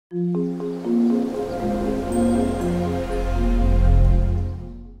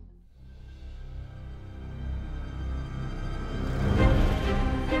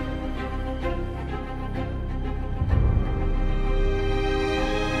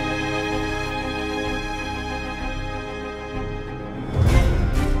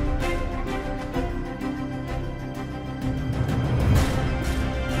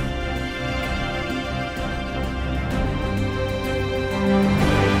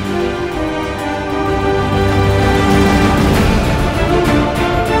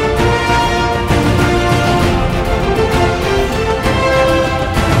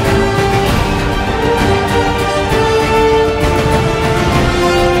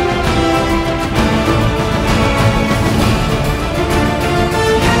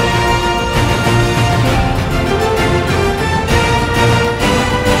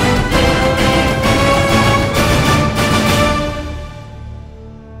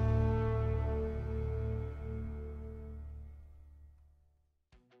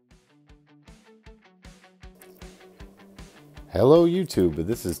Hello YouTube,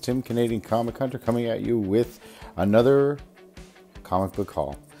 this is Tim Canadian Comic Hunter coming at you with another comic book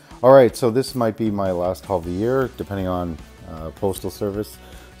haul. Alright, so this might be my last haul of the year, depending on postal service.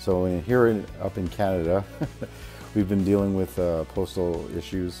 So up in Canada, we've been dealing with postal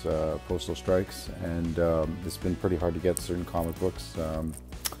issues, postal strikes, and it's been pretty hard to get certain comic books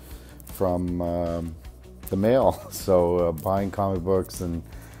from the mail. So buying comic books and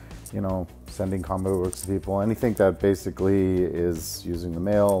sending comic books to people, anything that basically is using the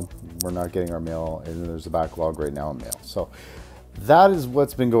mail, we're not getting our mail, and there's a backlog right now in mail. So that is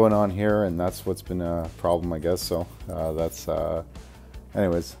what's been going on here, and that's what's been a problem, I guess. So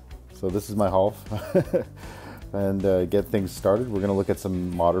anyways, so this is my haul. And get things started, we're going to look at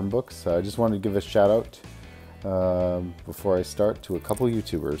some modern books. I just wanted to give a shout out before I start to a couple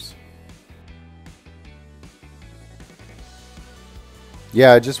YouTubers.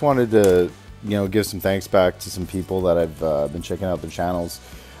 Yeah, I just wanted to, give some thanks back to some people that I've been checking out their channels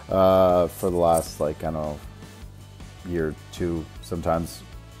for the last, year or two. Sometimes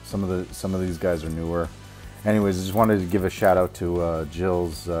some of these guys are newer. Anyways, I just wanted to give a shout out to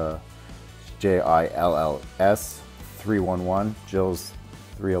Jill's JILLS 311, Jill's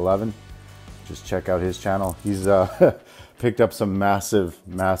 311. Just check out his channel. He's picked up some massive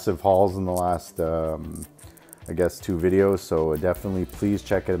hauls in the last I guess 2 videos, so definitely please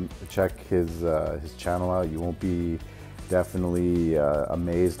check his channel out. You won't be definitely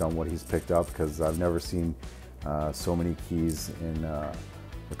amazed on what he's picked up, because I've never seen so many keys in a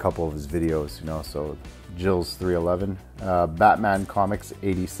couple of his videos. So Jill's 311, Batman Comics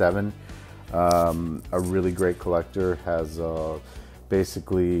 87, a really great collector, has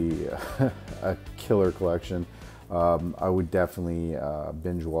basically a killer collection. I would definitely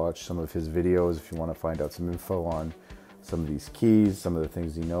binge watch some of his videos if you want to find out some info on some of these keys, some of the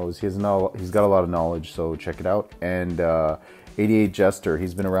things he knows. He's got a lot of knowledge, so check it out. And 88 Jester,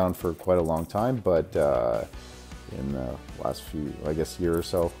 he's been around for quite a long time, but in the last few, I guess, year or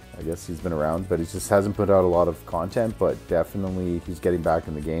so, I guess he's been around, but he just hasn't put out a lot of content. But definitely he's getting back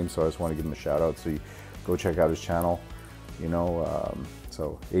in the game, so I just want to give him a shout out. So you go check out his channel.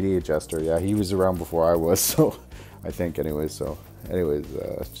 So 88 Jester, yeah, he was around before I was, so I think, anyways. So anyways,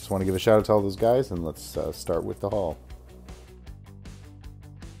 just want to give a shout out to all those guys, and let's start with the haul.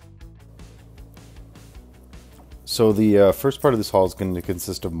 So the first part of this haul is going to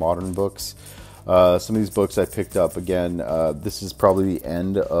consist of modern books. Some of these books I picked up, again, this is probably the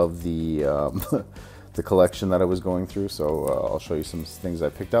end of the the collection that I was going through, so I'll show you some things I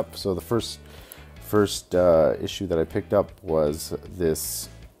picked up. So the first issue that I picked up was this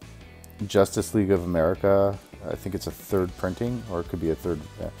Justice League of America. I think it's a 3rd printing, or it could be a 3rd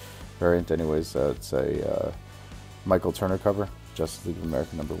variant. Anyways, it's a Michael Turner cover, Justice League of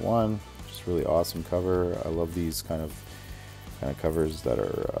America #1. Just really awesome cover. I love these kind of covers that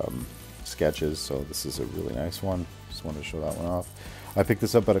are sketches, so this is a really nice one. Just wanted to show that one off. I picked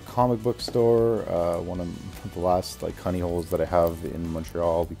this up at a comic book store, one of the last honey holes that I have in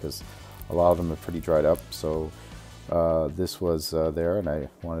Montreal, because a lot of them are pretty dried up. So this was there, and I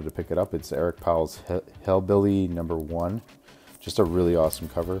wanted to pick it up. It's Eric Powell's Hellbilly #1. Just a really awesome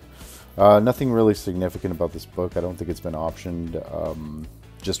cover. Nothing really significant about this book. I don't think it's been optioned.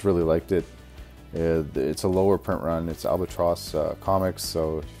 Just really liked it. It's a lower print run. It's Albatross Comics,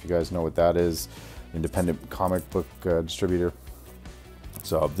 so if you guys know what that is, independent comic book distributor.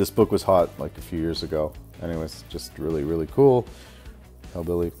 So this book was hot a few years ago. Anyways, just really cool.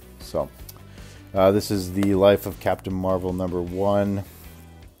 Hellbilly. So this is the Life of Captain Marvel #1,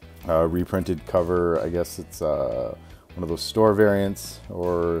 reprinted cover. I guess it's one of those store variants,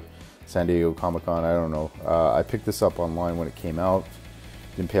 or San Diego Comic-Con, I don't know. I picked this up online when it came out.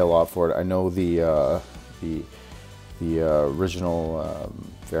 Didn't pay a lot for it. I know the original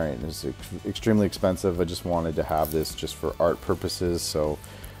variant is extremely expensive. I just wanted to have this just for art purposes, so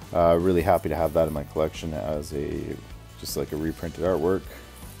really happy to have that in my collection as just like a reprinted artwork.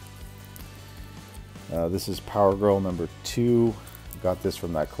 This is Power Girl number 2. Got this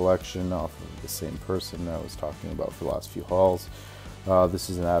from that collection off of the same person I was talking about for the last few hauls. This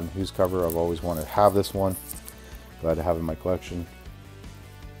is an Adam Hughes cover. I've always wanted to have this one. Glad to have it in my collection.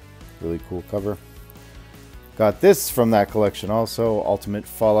 Really cool cover. Got this from that collection also. Ultimate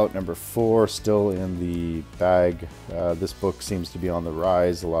Fallout number 4, still in the bag. This book seems to be on the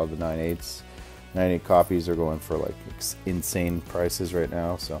rise. A lot of the 9/8 copies are going for like insane prices right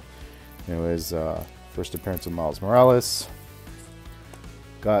now. So anyways, first appearance of Miles Morales.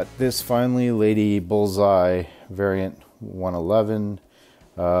 Got this finally, Lady Bullseye variant 111.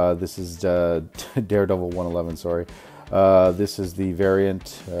 This is Daredevil 111, sorry. This is the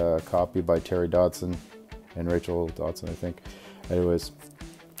variant copy by Terry Dodson and Rachel Dodson, I think. Anyways,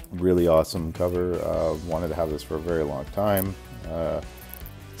 really awesome cover. Wanted to have this for a very long time.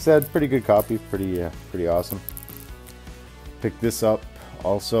 Said pretty good copy, pretty awesome. Picked this up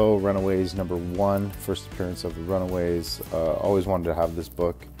also, Runaways number 1, first appearance of the Runaways. Always wanted to have this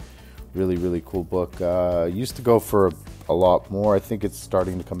book. Really cool book. Used to go for a lot more. I think it's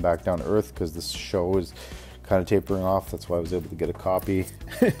starting to come back down to earth because this show is kind of tapering off. That's why I was able to get a copy.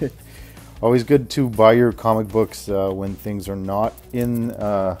 Always good to buy your comic books when things are not in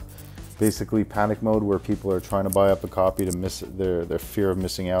basically panic mode, where people are trying to buy up a copy to miss their fear of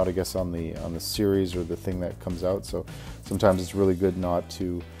missing out, I guess, on the series or the thing that comes out. So sometimes it's really good not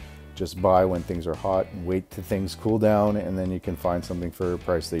to just buy when things are hot and wait till things cool down, and then you can find something for a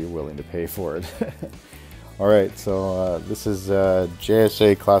price that you're willing to pay for it. All right, so this is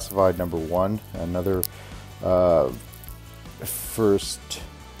JSA Classified number 1, another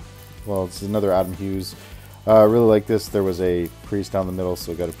it's another Adam Hughes. Really like this. There was a crease down the middle,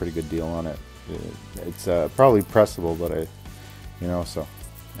 so I got a pretty good deal on it. It's probably pressable, but so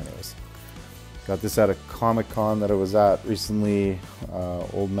anyways. Got this at a Comic-Con that I was at recently.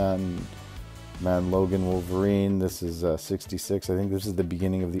 Old Man Logan Wolverine. This is 66. I think this is the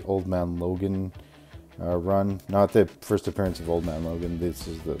beginning of the Old Man Logan run. Not the first appearance of Old Man Logan. This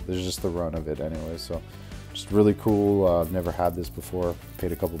is just the run of it anyway. So just really cool. I've never had this before.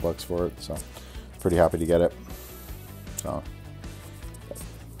 Paid a couple bucks for it, so pretty happy to get it. So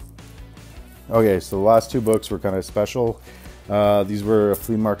okay, so the last 2 books were kind of special. These were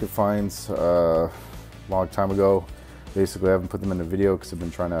flea market finds long time ago. Basically, I haven't put them in a video because I've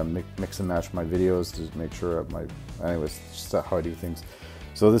been trying to mix and match my videos to make sure anyways, just how I do things.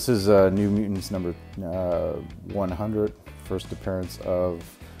 So this is New Mutants number 100, first appearance of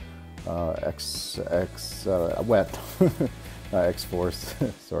X-Force,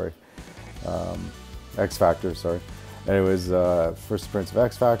 sorry. X-Factor, sorry. Anyways, first appearance of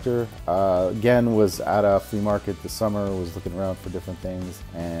X-Factor. Again, was at a flea market this summer, was looking around for different things,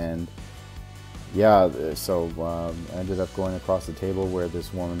 and yeah, so I ended up going across the table where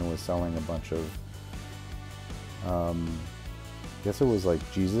this woman was selling a bunch of, I guess it was like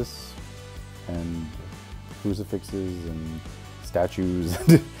Jesus and crucifixes and statues.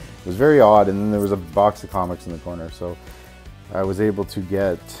 It was very odd, and then there was a box of comics in the corner, so I was able to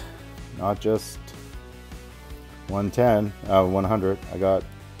get not just 100. I got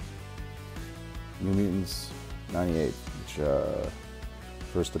New Mutants 98, which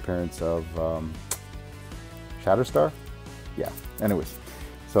first appearance of Shatterstar. Yeah. Anyways,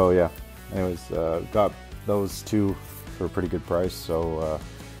 so yeah. Anyways, got those 2 for a pretty good price. So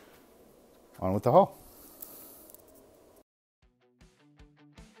on with the haul.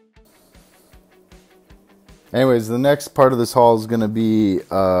 Anyways, the next part of this haul is going to be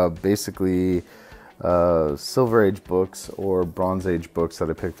basically Silver Age books or Bronze Age books that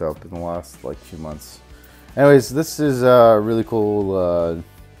I picked up in the last few months. Anyways, this is a really cool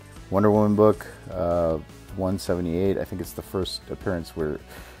Wonder Woman book, 178. I think it's the first appearance where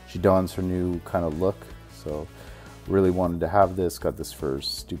she dons her new kind of look. So really wanted to have this. Got this for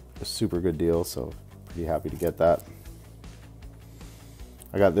a super good deal, so pretty happy to get that.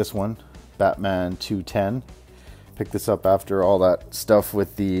 I got this one, Batman 210. Picked this up after all that stuff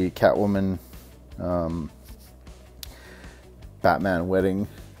with the Catwoman Batman wedding.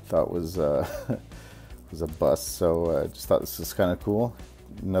 Thought was was a bust, so I just thought this was kind of cool.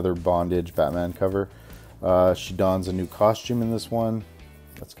 Another bondage Batman cover. She dons a new costume in this one.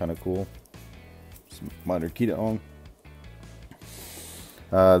 That's kind of cool. Some minor key to own.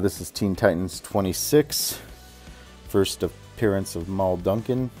 This is Teen Titans 26. First appearance of Mal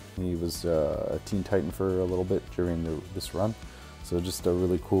Duncan. He was a Teen Titan for a little bit during this run. So just a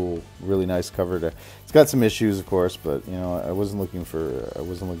really cool, really nice cover. It's got some issues, of course, but you know, I wasn't looking for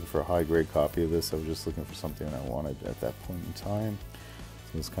a high grade copy of this. I was just looking for something I wanted at that point in time.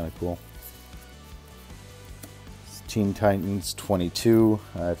 So it's kind of cool. It's Teen Titans 22.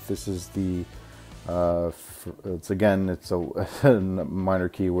 This is the it's a minor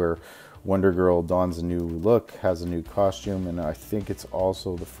key where Wonder Girl dons a new look, has a new costume, and I think it's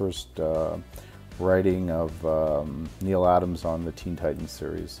also the first writing of Neil Adams on the Teen Titans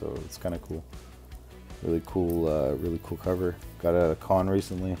series, so it's kind of cool. Really cool cover. Got it at a con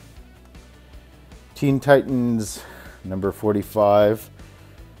recently. Teen Titans number 45.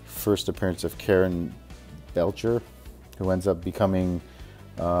 First appearance of Karen Belcher, who ends up becoming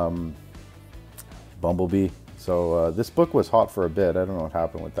Bumblebee. So this book was hot for a bit. I don't know what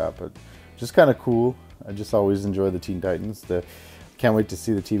happened with that, but just kind of cool. I just always enjoy the Teen Titans. Can't wait to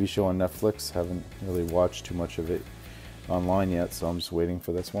see the TV show on Netflix. Haven't really watched too much of it online yet, so I'm just waiting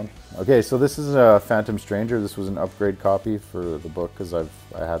for this one. Okay, so this is Phantom Stranger. This was an upgrade copy for the book because I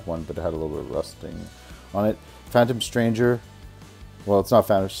had one, but it had a little bit of rusting on it. Phantom Stranger. Well, it's not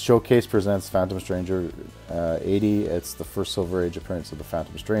Phantom. Showcase presents Phantom Stranger 80. It's the first Silver Age appearance of the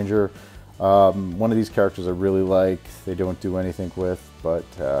Phantom Stranger. One of these characters I really like. They don't do anything with, but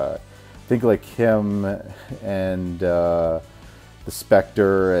I think like him and the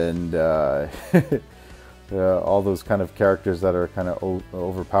Spectre and all those kind of characters that are kind of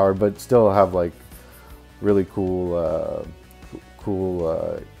overpowered, but still have like really cool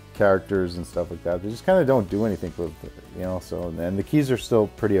characters and stuff like that. They just kind of don't do anything with, you know. So, and the keys are still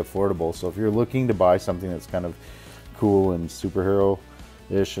pretty affordable. So if you're looking to buy something that's kind of cool and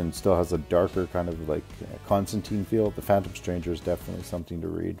superhero-ish and still has a darker kind of like Constantine feel, the Phantom Stranger is definitely something to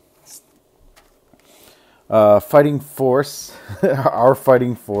read. Fighting Force, Our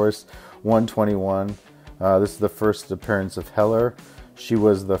Fighting Force 121. This is the first appearance of Heller. She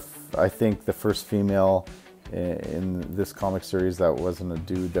was I think the first female in this comic series that wasn't a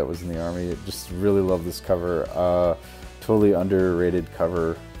dude that was in the army. Just really love this cover. Totally underrated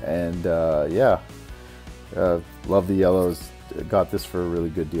cover, and yeah, love the yellows. Got this for a really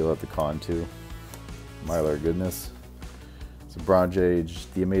good deal at the con too. Mylar goodness. It's a Bronze Age,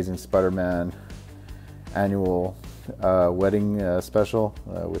 The Amazing Spider-Man annual wedding special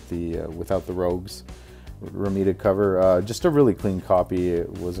with the without the rogues Ramita cover. Just a really clean copy. It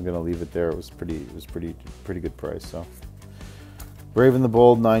wasn't going to leave it there. It was pretty good price. So Brave and the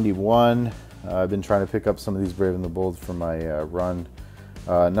Bold 91. I've been trying to pick up some of these Brave and the Bold for my run.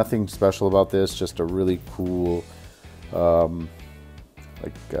 Nothing special about this. Just a really cool cover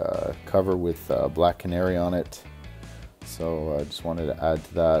with Black Canary on it. So I just wanted to add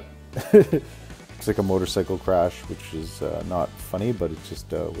to that. It's like a motorcycle crash, which is not funny, but it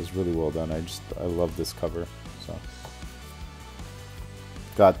just was really well done. I love this cover. So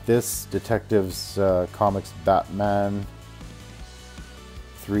got this Detectives Comics Batman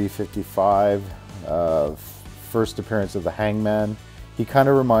 355, first appearance of the Hangman. He kind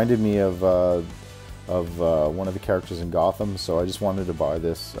of reminded me of one of the characters in Gotham, so I just wanted to buy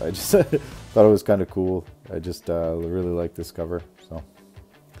this. I just thought it was kind of cool. I just really like this cover. So.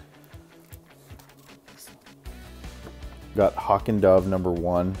 Got Hawk and Dove number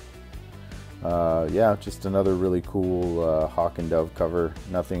 1. Yeah, just another really cool Hawk and Dove cover.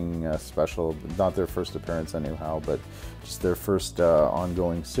 Nothing special. Not their first appearance anyhow, but just their first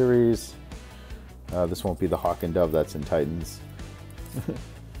ongoing series. This won't be the Hawk and Dove that's in Titans.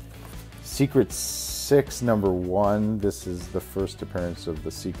 Secret 6 number 1. This is the first appearance of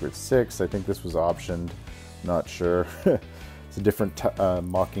the Secret 6. I think this was optioned. Not sure. It's a different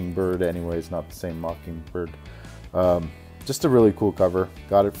Mockingbird anyways, not the same Mockingbird. Just a really cool cover.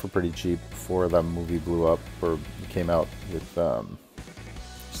 Got it for pretty cheap before that movie blew up or came out with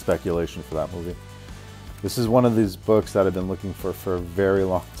speculation for that movie. This is one of these books that I've been looking for a very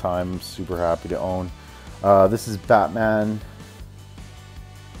long time. I'm super happy to own. This is Batman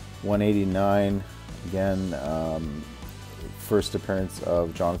 189. Again, first appearance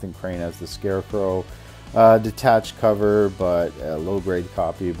of Jonathan Crane as the Scarecrow. Detached cover, but a low-grade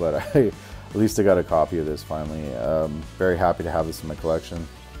copy, but at least I got a copy of this finally. Very happy to have this in my collection.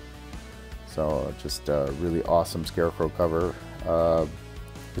 So just a really awesome Scarecrow cover. I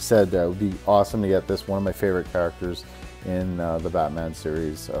said it would be awesome to get this. One of my favorite characters in the Batman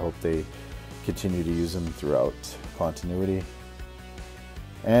series. I hope they continue to use him throughout continuity.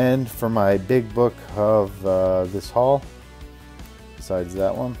 And for my big book of this haul, besides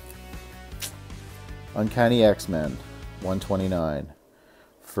that one, Uncanny X-Men 129.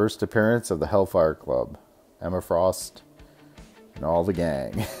 First appearance of the Hellfire Club. Emma Frost, and all the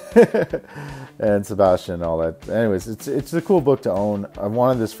gang, and Sebastian and all that. Anyways, it's a cool book to own. I've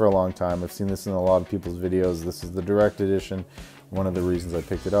wanted this for a long time. I've seen this in a lot of people's videos. This is the direct edition. One of the reasons I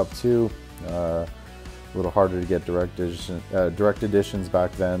picked it up too. A little harder to get direct editions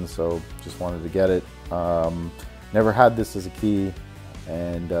back then, so just wanted to get it. Never had this as a key,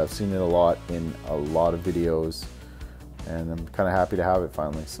 and I've seen it a lot in a lot of videos, and I'm kind of happy to have it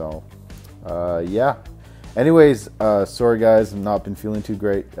finally. So yeah. Anyways, sorry guys, I've not been feeling too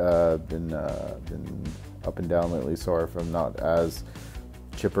great. Been up and down lately. Sorry if I'm not as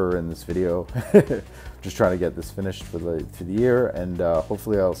chipper in this video. Just trying to get this finished for the year, and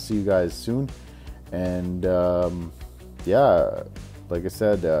hopefully I'll see you guys soon. And yeah, like I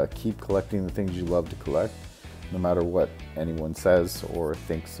said, keep collecting the things you love to collect, no matter what anyone says or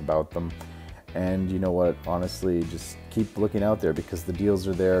thinks about them. And you know what, honestly, just keep looking out there, because the deals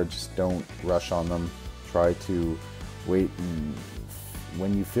are there. Just don't rush on them. Try to wait, and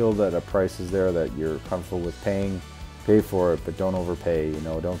when you feel that a price is there that you're comfortable with paying, pay for it, but don't overpay. You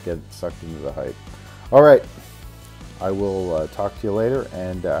know, don't get sucked into the hype. All right, I will talk to you later,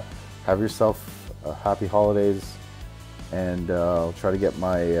 and have yourself a happy holidays, and I'll try to get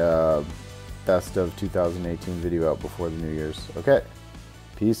my best of 2018 video out before the New Year's. Okay,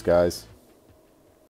 peace guys.